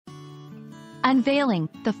Unveiling,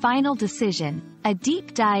 the final decision, a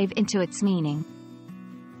deep dive into its meaning.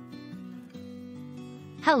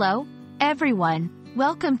 Hello, everyone.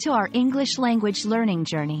 Welcome to our English language learning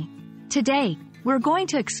journey. Today, we're going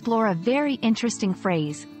to explore a very interesting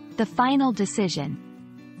phrase, the final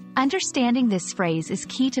decision. Understanding this phrase is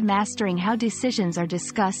key to mastering how decisions are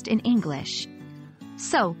discussed in English.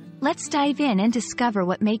 So, let's dive in and discover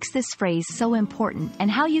what makes this phrase so important and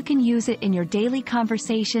how you can use it in your daily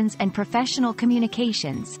conversations and professional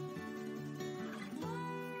communications.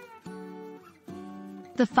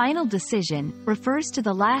 The final decision refers to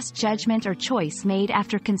the last judgment or choice made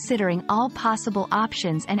after considering all possible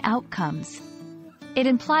options and outcomes. It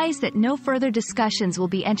implies that no further discussions will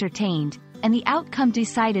be entertained, and the outcome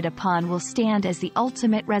decided upon will stand as the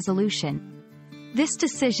ultimate resolution. This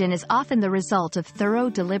decision is often the result of thorough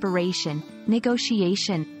deliberation,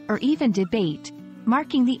 negotiation, or even debate,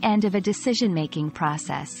 marking the end of a decision-making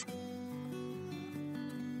process.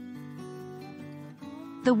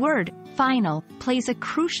 The word final plays a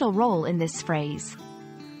crucial role in this phrase.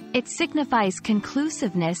 It signifies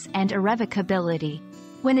conclusiveness and irrevocability.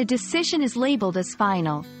 When a decision is labeled as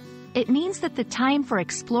final, it means that the time for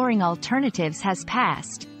exploring alternatives has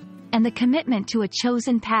passed, and the commitment to a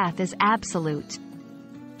chosen path is absolute.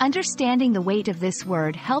 Understanding the weight of this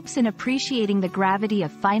word helps in appreciating the gravity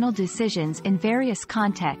of final decisions in various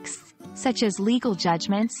contexts, such as legal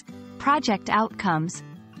judgments, project outcomes,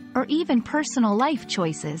 or even personal life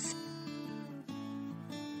choices.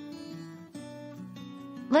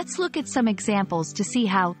 Let's look at some examples to see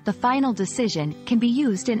how the final decision can be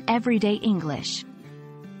used in everyday English.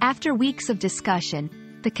 After weeks of discussion,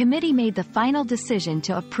 the committee made the final decision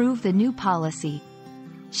to approve the new policy.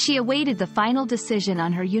 She awaited the final decision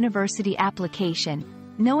on her university application,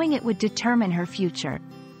 knowing it would determine her future.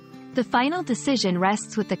 The final decision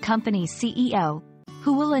rests with the company's CEO,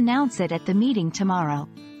 who will announce it at the meeting tomorrow.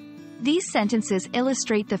 These sentences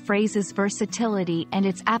illustrate the phrase's versatility and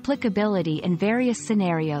its applicability in various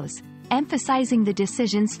scenarios, emphasizing the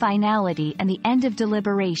decision's finality and the end of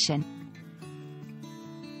deliberation.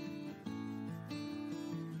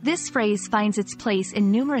 This phrase finds its place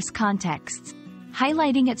in numerous contexts,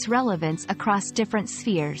 highlighting its relevance across different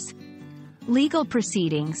spheres. Legal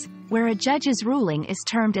proceedings, where a judge's ruling is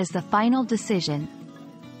termed as the final decision.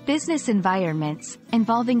 Business environments,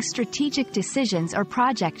 involving strategic decisions or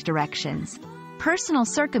project directions. Personal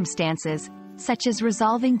circumstances, such as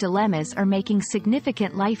resolving dilemmas or making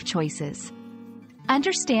significant life choices.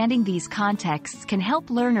 Understanding these contexts can help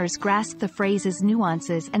learners grasp the phrase's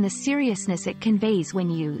nuances and the seriousness it conveys when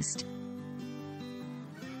used.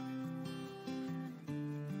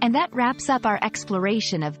 And that wraps up our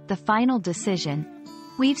exploration of the final decision.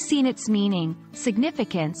 We've seen its meaning,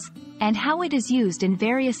 significance, and how it is used in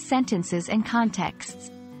various sentences and contexts.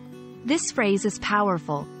 This phrase is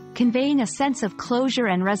powerful, conveying a sense of closure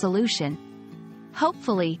and resolution.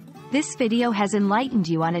 Hopefully, this video has enlightened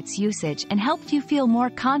you on its usage and helped you feel more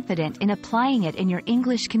confident in applying it in your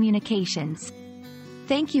English communications.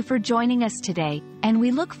 Thank you for joining us today, and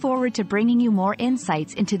we look forward to bringing you more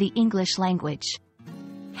insights into the English language.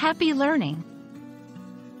 Happy learning!